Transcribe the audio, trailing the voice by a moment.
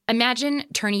Imagine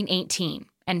turning 18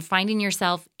 and finding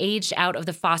yourself aged out of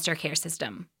the foster care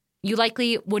system. You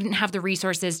likely wouldn't have the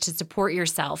resources to support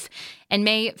yourself and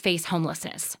may face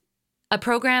homelessness. A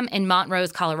program in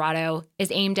Montrose, Colorado,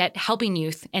 is aimed at helping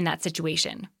youth in that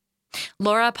situation.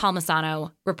 Laura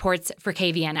Palmisano reports for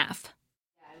KVNF.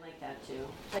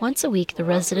 Once a week, the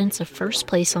residents of First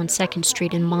Place on 2nd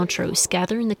Street in Montrose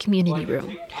gather in the community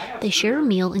room. They share a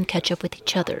meal and catch up with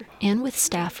each other and with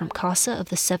staff from CASA of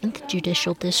the 7th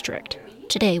Judicial District.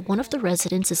 Today, one of the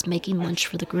residents is making lunch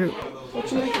for the group.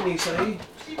 What's making these, eh?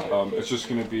 It's just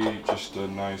going to be just a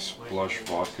nice blush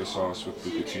vodka sauce with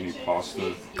bucatini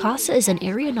pasta. CASA is an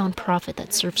area nonprofit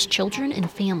that serves children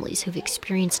and families who've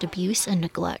experienced abuse and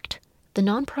neglect. The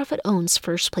nonprofit owns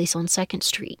First Place on 2nd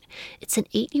Street. It's an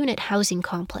 8-unit housing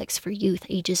complex for youth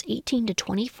ages 18 to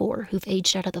 24 who've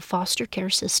aged out of the foster care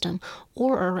system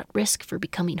or are at risk for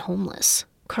becoming homeless.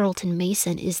 Carlton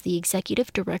Mason is the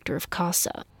executive director of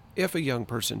CASA. If a young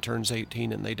person turns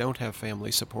 18 and they don't have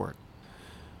family support,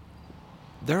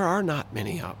 there are not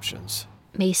many options.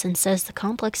 Mason says the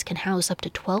complex can house up to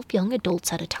 12 young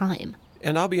adults at a time.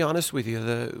 And I'll be honest with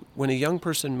you, when a young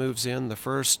person moves in, the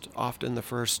first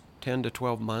 10 to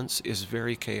 12 months is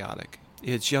very chaotic.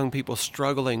 It's young people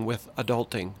struggling with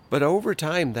adulting. But over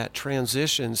time, that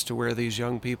transitions to where these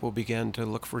young people begin to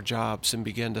look for jobs and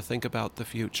begin to think about the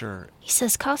future. He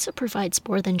says CASA provides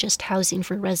more than just housing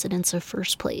for residents of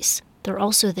First Place. They're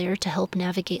also there to help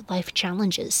navigate life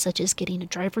challenges, such as getting a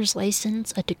driver's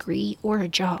license, a degree, or a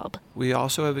job. We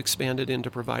also have expanded into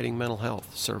providing mental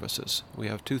health services. We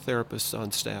have 2 therapists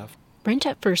on staff. Rent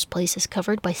at First Place is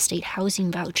covered by state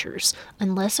housing vouchers.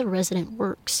 Unless a resident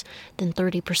works, then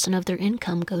 30% of their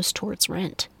income goes towards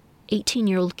rent.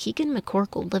 18-year-old Keegan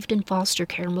McCorkle lived in foster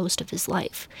care most of his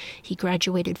life. He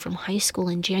graduated from high school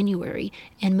in January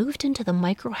and moved into the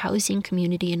micro-housing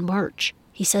community in March.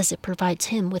 He says it provides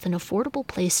him with an affordable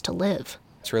place to live.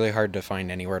 It's really hard to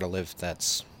find anywhere to live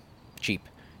that's cheap,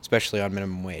 especially on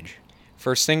minimum wage.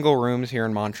 For single rooms here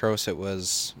in Montrose, it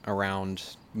was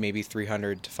around maybe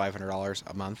 $300 to $500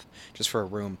 a month just for a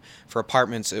room. For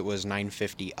apartments, it was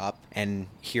 $950 up, and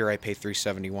here I pay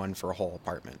 $371 for a whole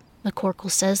apartment.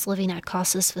 McCorkle says living at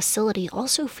CASA's facility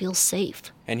also feels safe.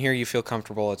 And here you feel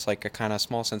comfortable. It's like a kind of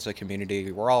small sense of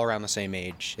community. We're all around the same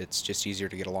age. It's just easier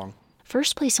to get along.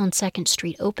 First Place on 2nd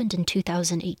Street opened in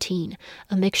 2018.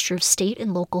 A mixture of state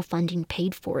and local funding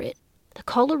paid for it. The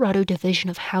Colorado Division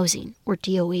of Housing, or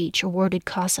DOH, awarded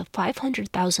CASA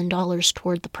 $500,000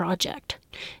 toward the project.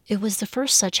 It was the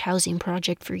first such housing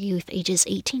project for youth ages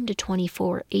 18 to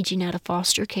 24 aging out of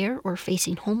foster care or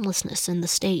facing homelessness in the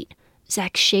state.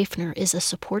 Zach Schaffner is a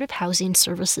supportive housing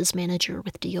services manager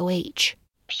with DOH.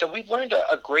 So we've learned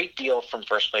a great deal from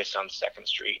First Place on 2nd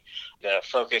Street. The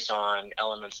focus on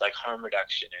elements like harm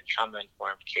reduction and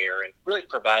trauma-informed care and really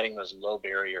providing those low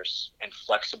barriers and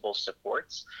flexible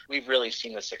supports. We've really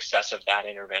seen the success of that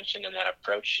intervention and that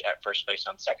approach at First Place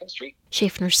on 2nd Street.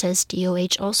 Schaffner says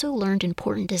DOH also learned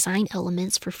important design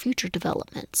elements for future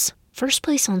developments. First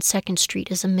Place on 2nd Street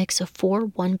is a mix of 4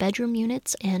 one-bedroom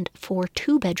units and 4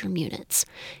 two-bedroom units.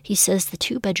 He says the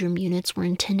two-bedroom units were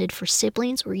intended for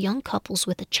siblings or young couples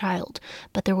with a child,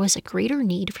 but there was a greater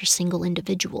need for single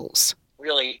individuals.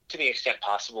 Really, to the extent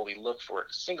possible, we look for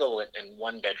single and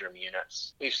one-bedroom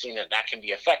units. We've seen that can be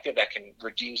effective, that can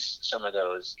reduce some of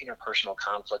those interpersonal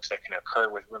conflicts that can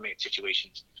occur with roommate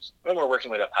situations when we're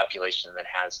working with a population that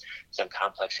has some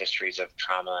complex histories of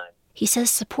trauma. He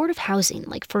says supportive housing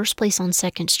like First Place on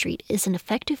 2nd Street is an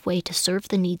effective way to serve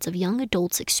the needs of young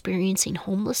adults experiencing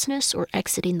homelessness or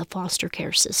exiting the foster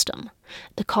care system.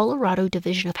 The Colorado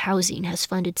Division of Housing has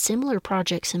funded similar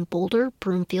projects in Boulder,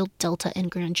 Broomfield, Delta,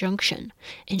 and Grand Junction,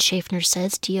 and Schaffner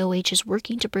says DOH is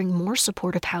working to bring more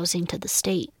supportive housing to the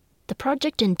state. The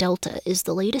project in Delta is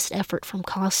the latest effort from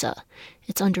CASA.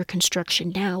 It's under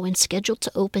construction now and scheduled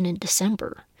to open in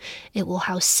December. It will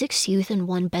house 6 youth and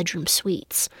 1-bedroom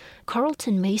suites.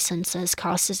 Carlton Mason says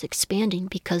CASA is expanding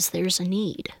because there's a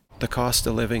need. The cost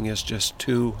of living is just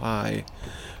too high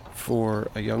for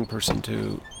a young person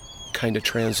to kind of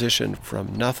transition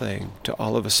from nothing to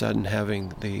all of a sudden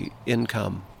having the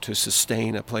income to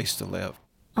sustain a place to live.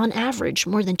 On average,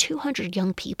 more than 200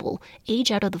 young people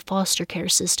age out of the foster care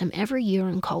system every year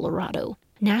in Colorado.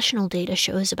 National data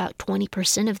shows about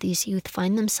 20% of these youth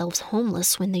find themselves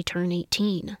homeless when they turn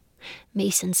 18.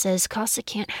 Mason says CASA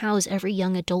can't house every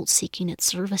young adult seeking its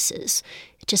services.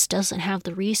 It just doesn't have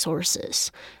the resources.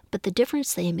 But the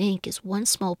difference they make is one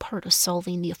small part of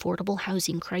solving the affordable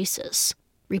housing crisis.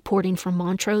 Reporting from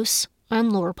Montrose, I'm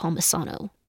Laura Palmisano.